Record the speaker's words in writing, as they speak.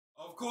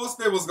course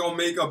they was gonna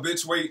make a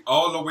bitch wait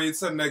all the way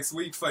till next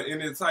week for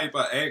any type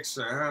of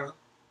action, huh?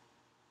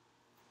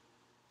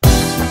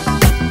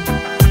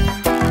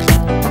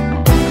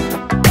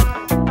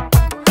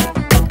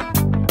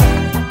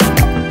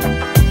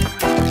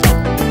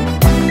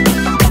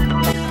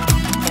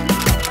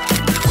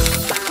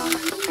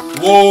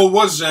 Whoa,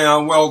 what's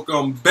jam?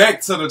 Welcome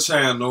back to the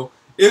channel.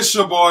 It's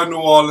your boy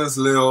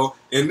NewOrleansLil,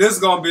 and this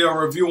gonna be a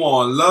review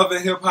on Love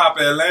and Hip Hop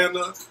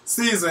Atlanta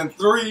Season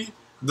 3,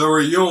 The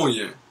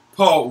Reunion,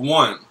 Part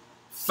 1.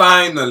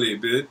 Finally,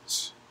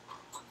 bitch.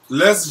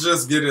 Let's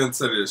just get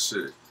into this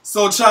shit.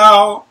 So,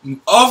 child,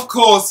 of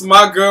course,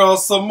 my girl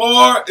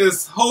Samore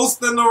is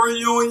hosting the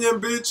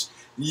reunion, bitch.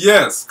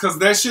 Yes, because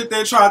that shit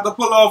they tried to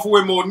pull off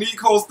with Monique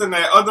hosting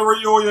that other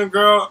reunion,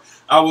 girl,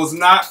 I was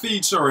not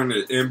featuring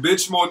it. And,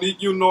 bitch,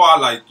 Monique, you know I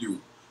like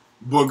you.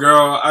 But,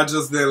 girl, I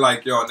just didn't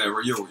like you on that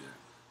reunion.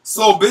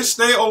 So, bitch,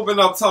 they opened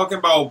up talking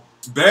about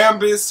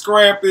Bambi,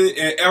 Scrappy,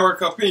 and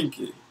Erica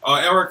Pinky. Or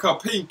Erica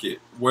Pinkett.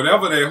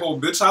 Whatever that whole,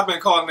 bitch, I've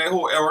been calling that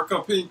whole Erica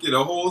Pinkett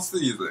the whole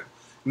season.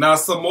 Now,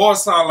 some more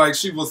sound like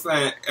she was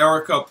saying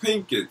Erica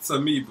Pinkett to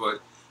me,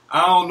 but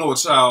I don't know,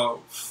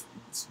 child.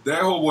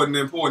 That whole wasn't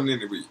important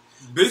anyway.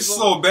 Bitch,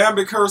 so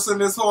Bambi cursing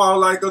this whole out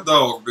like a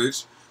dog,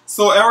 bitch.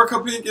 So Erica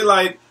Pinkett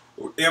like,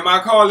 am I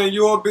calling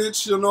you a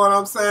bitch? You know what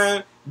I'm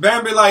saying?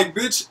 Bambi like,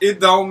 bitch, it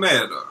don't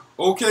matter.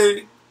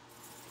 Okay?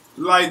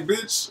 Like,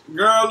 bitch,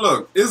 girl,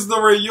 look, it's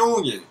the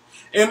reunion.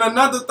 And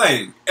another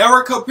thing,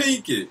 Erica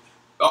Pinkett,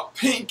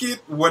 Pinkett,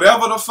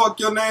 whatever the fuck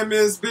your name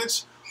is,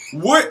 bitch.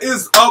 What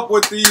is up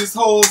with these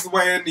hoes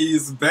wearing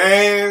these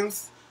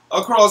bands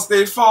across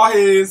their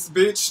foreheads,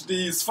 bitch?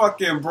 These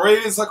fucking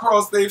braids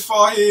across their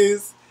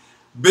foreheads.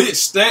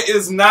 Bitch, that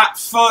is not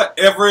for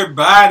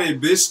everybody,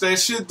 bitch. That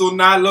shit do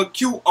not look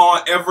cute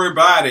on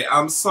everybody.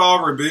 I'm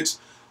sorry, bitch.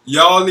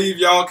 Y'all leave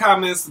y'all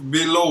comments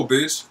below,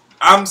 bitch.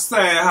 I'm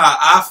saying how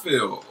I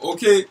feel,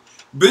 okay?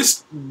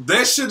 Bitch,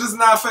 that shit is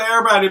not for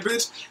everybody,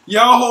 bitch.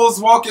 Y'all hoes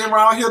walking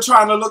around here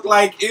trying to look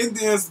like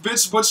Indians,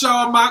 bitch, but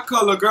y'all my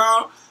color,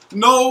 girl.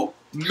 No,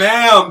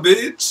 ma'am,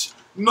 bitch.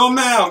 No,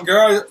 ma'am,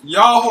 girl.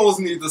 Y'all hoes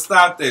need to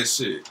stop that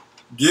shit.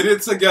 Get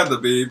it together,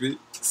 baby.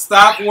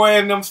 Stop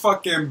wearing them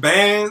fucking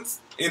bands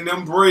and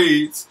them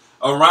braids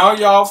around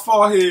y'all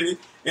forehead.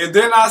 And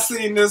then I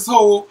seen this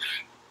whole,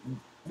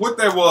 what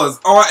that was,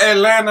 on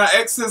Atlanta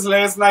Exes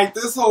last night.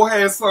 This whole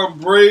had some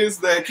braids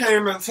that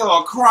came into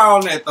a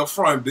crown at the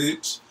front,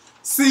 bitch.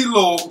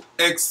 CeeLo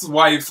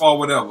ex-wife or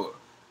whatever.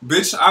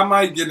 Bitch, I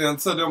might get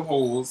into them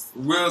hoes.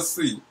 We'll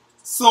see.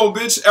 So,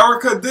 bitch,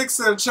 Erica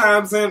Dixon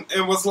chimes in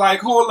and was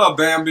like, hold up,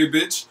 Bambi,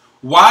 bitch.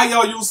 Why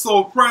are you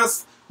so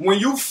pressed when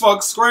you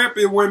fucked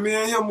Scrappy when me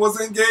and him was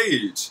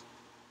engaged?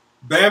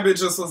 Bambi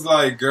just was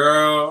like,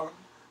 girl,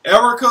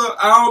 Erica,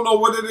 I don't know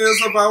what it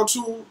is about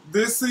you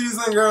this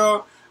season,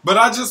 girl, but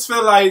I just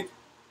feel like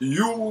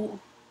you,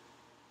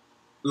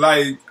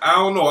 like, I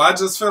don't know, I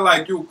just feel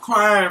like you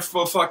crying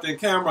for fucking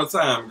camera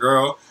time,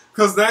 girl.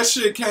 Because that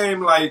shit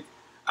came, like,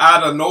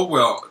 out of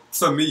nowhere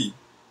to me.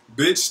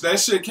 Bitch, that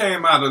shit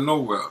came out of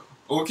nowhere.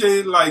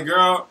 Okay? Like,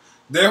 girl,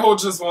 that hoe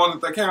just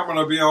wanted the camera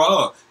to be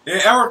on her.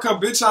 And Erica,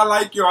 bitch, I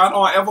like you. I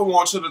don't ever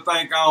want you to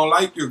think I don't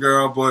like you,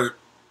 girl, but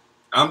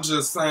I'm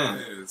just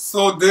saying.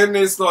 So then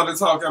they started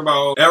talking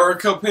about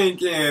Erica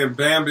Pinky and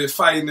Bambi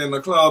fighting in the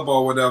club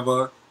or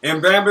whatever.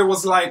 And Bambi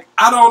was like,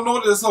 I don't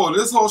know this hoe.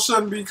 This hoe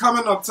shouldn't be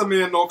coming up to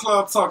me in no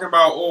club talking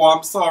about, oh,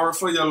 I'm sorry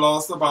for your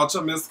loss, about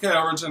your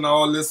miscarriage and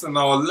all this and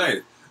all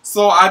that.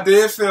 So I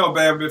did feel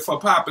Bambi for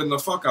popping the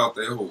fuck out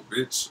that hoe,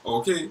 bitch.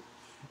 Okay?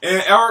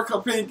 And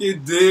Erica Pinky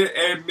did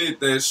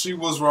admit that she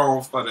was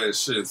wrong for that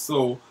shit.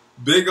 So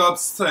big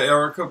ups to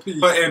Erica P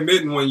for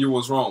admitting when you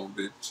was wrong,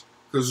 bitch.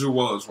 Because you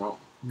was wrong.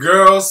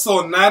 Girl,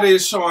 so now they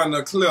showing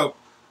a clip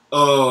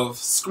of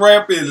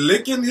Scrappy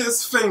licking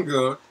his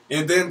finger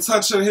and then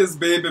touching his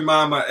baby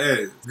mama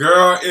ass.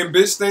 Girl, and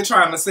bitch, they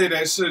trying to say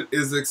that shit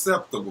is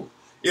acceptable.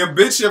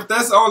 If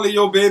that's only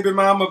your baby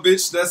mama,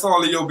 bitch, that's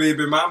only your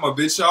baby mama,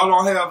 bitch. Y'all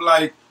don't have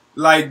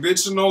like,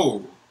 bitch,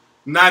 no.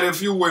 Not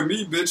if you with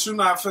me, bitch. You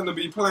not finna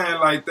be playing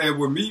like that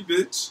with me,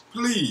 bitch.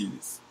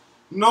 Please.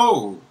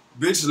 No.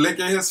 Bitch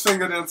licking his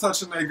finger then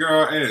touching that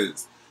girl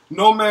ass.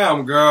 No,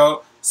 ma'am,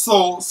 girl.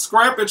 So,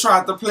 Scrappy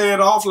tried to play it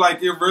off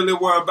like it really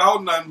wasn't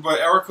about nothing, but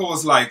Erica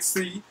was like,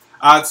 see,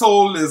 I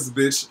told this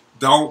bitch,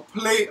 don't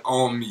play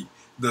on me.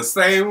 The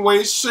same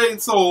way Shay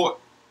told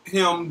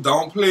him,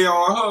 don't play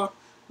on her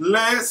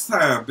last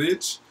time,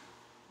 bitch.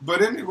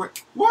 But anyway,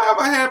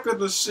 whatever happened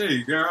to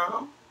Shay,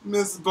 girl?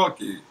 Miss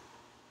Bucky.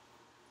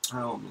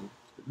 I don't know.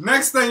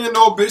 Next thing you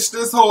know, bitch,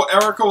 this whole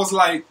Erica was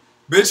like,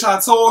 bitch, I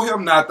told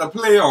him not to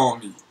play on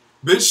me.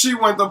 Bitch, she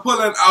went to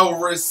pulling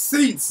out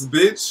receipts,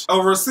 bitch. A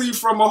receipt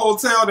from a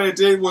hotel that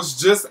they was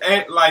just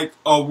at like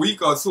a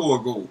week or two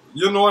ago.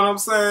 You know what I'm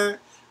saying?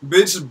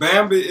 Bitch,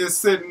 Bambi is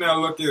sitting there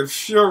looking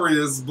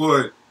furious,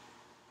 but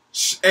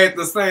at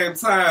the same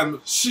time,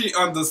 she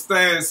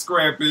understands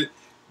Scrappy.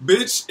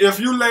 Bitch,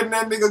 if you letting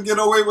that nigga get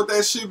away with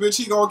that shit, bitch,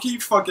 he gonna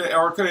keep fucking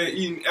Erica and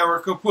eating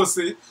Erica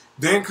pussy,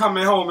 then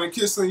coming home and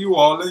kissing you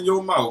all in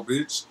your mouth,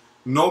 bitch.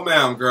 No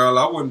ma'am, girl,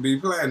 I wouldn't be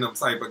playing them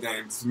type of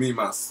games, me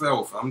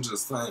myself, I'm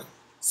just saying.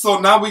 So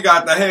now we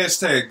got the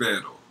hashtag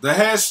battle. The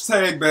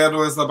hashtag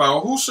battle is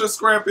about who should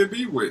Scrappy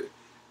be with?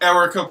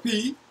 Erica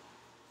P,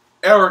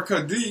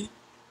 Erica D,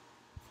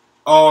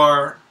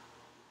 or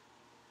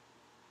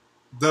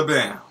the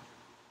Bam.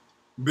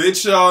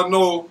 Bitch, y'all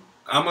know,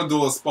 I'm gonna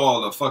do a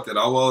spoiler, fuck it.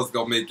 I was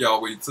gonna make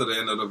y'all wait till the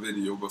end of the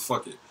video, but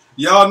fuck it.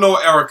 Y'all know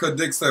Erica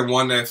Dixon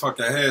won that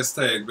fucking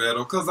hashtag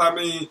battle, cause I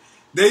mean,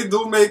 they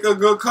do make a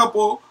good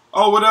couple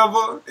or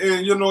whatever,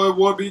 and you know, it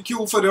would be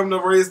cute for them to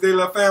raise their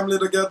little family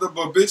together,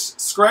 but bitch,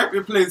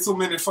 Scrappy played too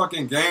many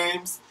fucking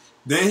games,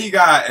 then he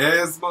got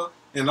asthma,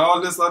 and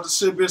all this other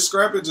shit, bitch,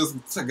 Scrappy just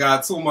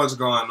got too much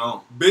going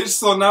on. Bitch,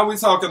 so now we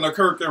talking to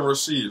Kirk and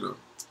Rashida.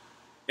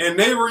 And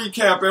they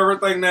recap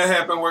everything that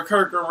happened with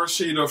Kirk and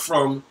Rashida,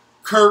 from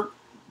Kirk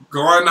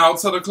going out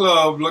to the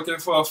club looking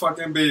for a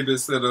fucking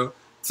babysitter,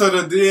 to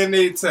the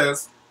DNA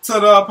test, to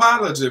the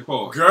apology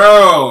part.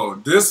 Girl,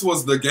 this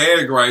was the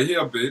gag right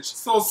here, bitch.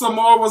 So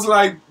Samar was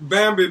like,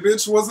 Bambi,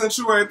 bitch, wasn't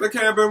you at the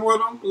cabin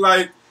with him?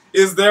 Like,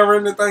 is there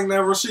anything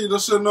that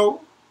Rashida should know?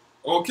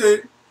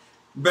 Okay.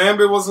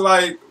 Bambi was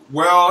like,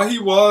 well, he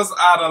was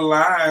out of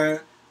line,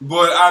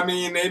 but I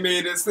mean, they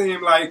made it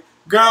seem like,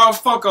 girl,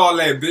 fuck all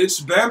that,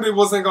 bitch. Bambi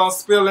wasn't gonna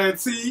spill that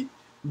tea.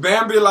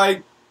 Bambi,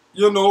 like,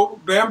 you know,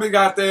 Bambi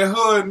got that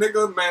hood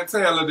nigga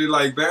mentality.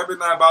 Like, Bambi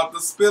not about to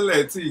spill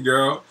that tea,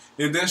 girl.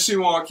 And then she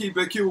wanna keep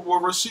it cute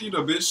with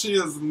Rashida, bitch. She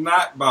is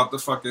not about to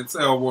fucking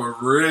tell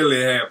what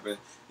really happened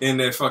in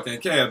that fucking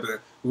cabin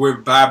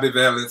with Bobby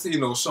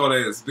Valentino, short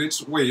ass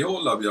bitch. Wait,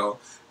 hold up, y'all.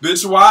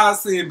 Bitch, why I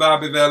seen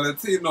Bobby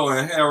Valentino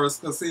in Harris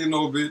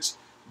Casino, bitch?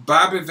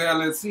 Bobby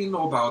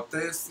Valentino about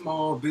that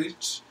small,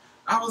 bitch.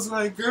 I was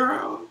like,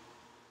 girl,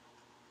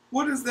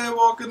 what is that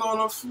walking on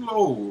the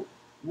floor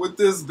with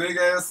this big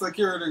ass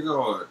security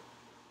guard?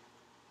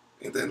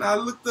 And then I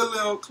looked a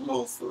little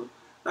closer.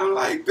 I'm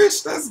like,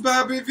 bitch, that's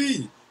Bobby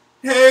V.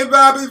 Hey,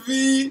 Bobby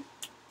V.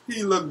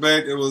 He looked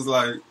back and was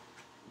like,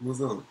 what's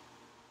up?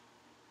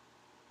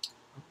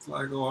 I was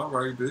like, oh, all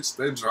right, bitch.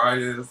 That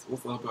dry ass,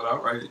 what's up? But all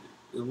right,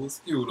 it was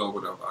cute or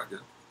whatever, I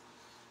guess.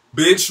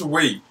 Bitch,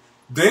 wait.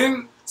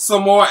 Then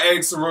some more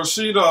asked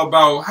Rashida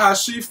about how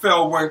she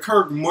felt when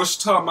Kirk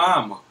mushed her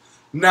mama.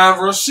 Now,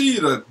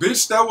 Rashida,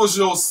 bitch, that was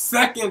your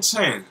second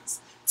chance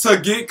to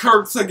get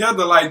Kirk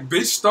together. Like,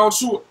 bitch, don't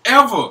you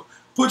ever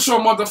put your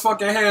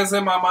motherfucking hands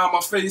in my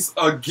mama's face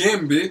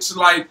again, bitch.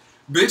 Like,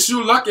 bitch,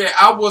 you lucky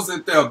I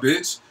wasn't there,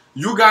 bitch.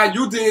 You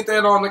did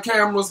that on the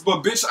cameras,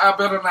 but bitch, I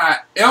better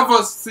not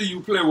ever see you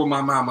play with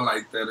my mama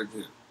like that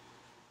again.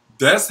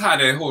 That's how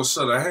that hoe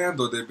should have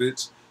handled it,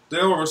 bitch.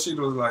 Then Rashida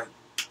was like,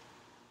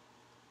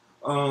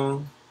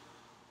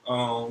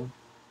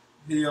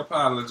 he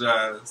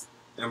apologized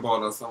and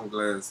bought her some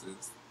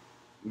glasses.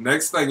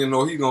 Next thing you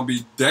know, he gonna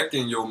be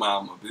decking your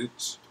mama,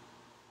 bitch.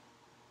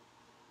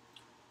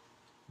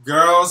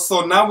 Girl,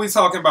 so now we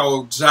talking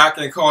about Jack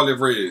and Carly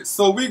Red.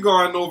 So we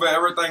going over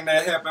everything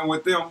that happened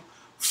with them,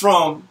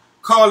 from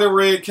Carly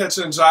Red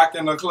catching Jack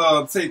in the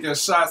club, taking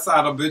shots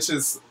out of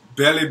bitches'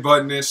 belly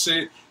button and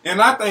shit. And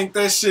I think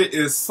that shit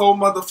is so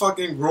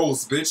motherfucking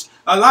gross, bitch.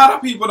 A lot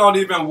of people don't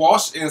even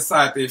wash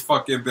inside their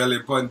fucking belly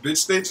button,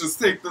 bitch. They just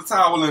take the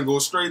towel and go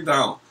straight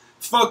down.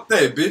 Fuck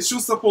that, bitch. You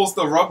supposed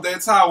to rub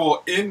that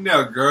towel in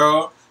there,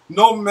 girl.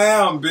 No,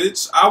 ma'am,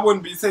 bitch. I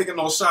wouldn't be taking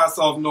no shots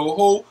off no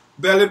hoe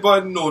belly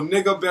button, no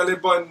nigga belly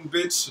button,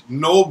 bitch.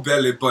 No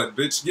belly button,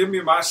 bitch. Give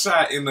me my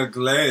shot in the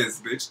glass,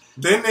 bitch.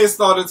 Then they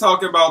started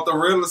talking about the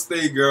real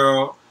estate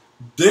girl.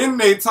 Then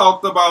they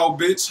talked about,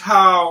 bitch,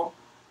 how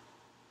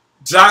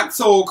Jack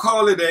told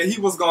Carly that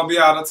he was gonna be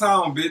out of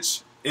town,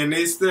 bitch. And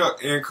they still...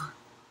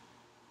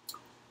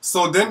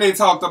 So then they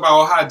talked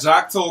about how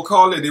Jack told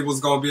Carly they was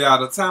gonna be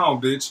out of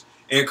town, bitch.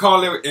 And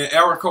Carly and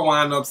Erica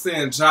wound up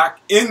saying Jack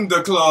in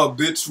the club,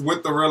 bitch,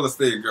 with the real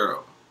estate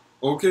girl.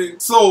 Okay?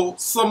 So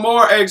some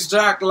more asked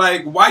Jack,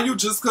 like, why you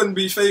just couldn't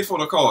be faithful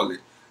to Carly?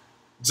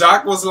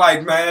 Jack was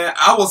like, man,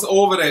 I was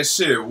over that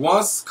shit.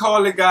 Once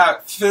Carly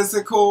got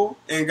physical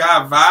and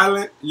got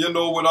violent, you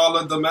know, with all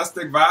the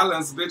domestic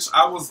violence, bitch,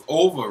 I was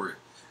over it.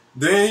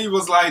 Then he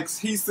was like,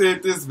 he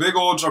said this big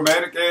old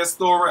dramatic ass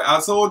story.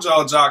 I told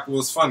y'all Jack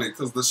was funny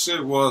because the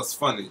shit was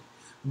funny.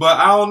 But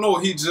I don't know,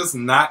 he just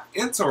not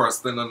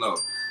interesting enough.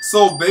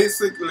 So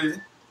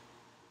basically,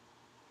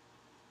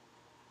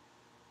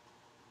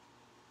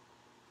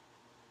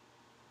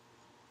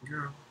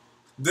 girl.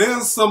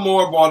 Then some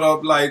more brought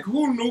up, like,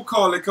 who knew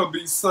Carly could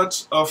be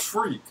such a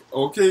freak,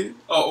 okay?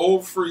 A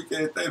old freak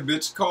at that,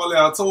 bitch. Carly,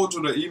 I told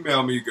you to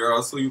email me,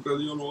 girl, so you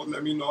could, you know,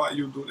 let me know how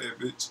you do that,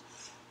 bitch.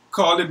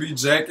 Carly be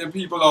jacking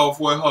people off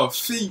with her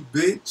feet,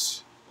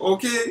 bitch.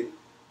 Okay?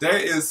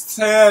 That is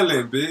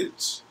talent,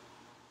 bitch.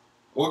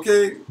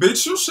 Okay?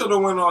 Bitch, you should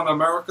have went on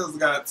America's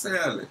Got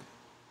Talent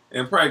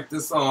and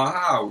practiced on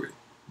Howie.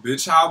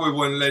 Bitch, Howie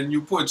wasn't letting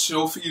you put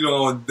your feet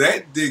on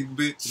that dick,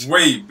 bitch.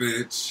 Wait,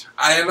 bitch.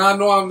 I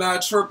know I'm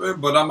not tripping,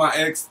 but I'ma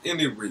ask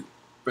anyway.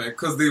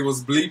 Because they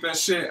was bleeping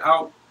shit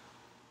out.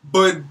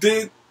 But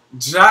did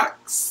Jack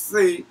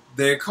say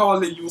that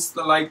Carly used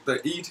to like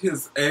to eat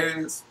his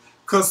ass?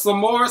 Cause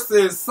Samora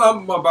said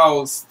something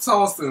about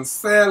tossing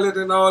salad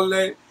and all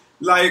that.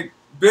 Like,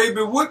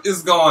 baby, what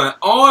is going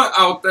on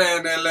out there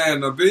in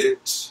Atlanta,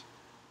 bitch?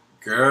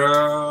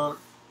 Girl,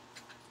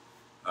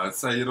 I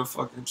tell you the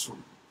fucking truth.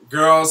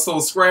 Girl, so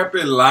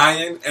Scrappy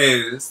lying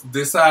ass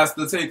decides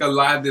to take a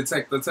lie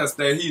detector test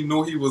that he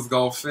knew he was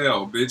gonna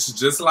fail, bitch.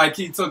 Just like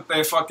he took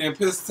that fucking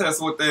piss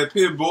test with that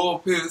pit bull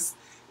piss,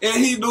 and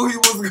he knew he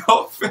was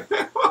gonna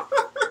fail.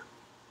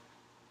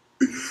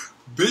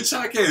 Bitch,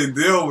 I can't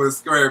deal with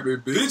Scrappy,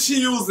 bitch.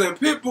 He using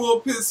pit bull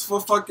piss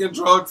for fucking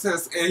drug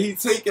tests, and he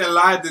taking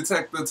lie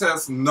detector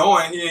tests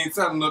knowing he ain't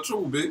telling the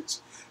truth, bitch.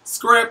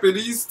 Scrappy,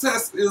 these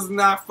tests is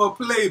not for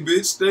play,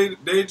 bitch.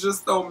 They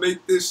just don't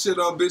make this shit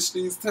up, bitch.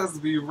 These tests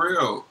be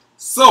real.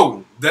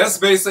 So, that's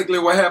basically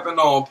what happened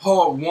on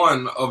part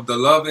 1 of the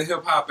Love and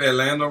Hip Hop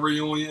Atlanta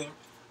reunion.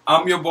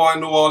 I'm your boy,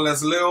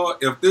 NewOrleansLil.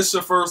 If this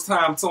your first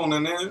time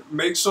tuning in,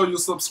 make sure you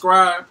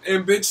subscribe.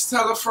 And bitch,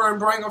 tell a friend,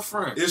 bring a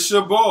friend. It's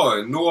your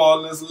boy,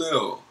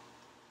 NewOrleansLil.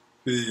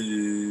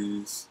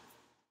 Peace.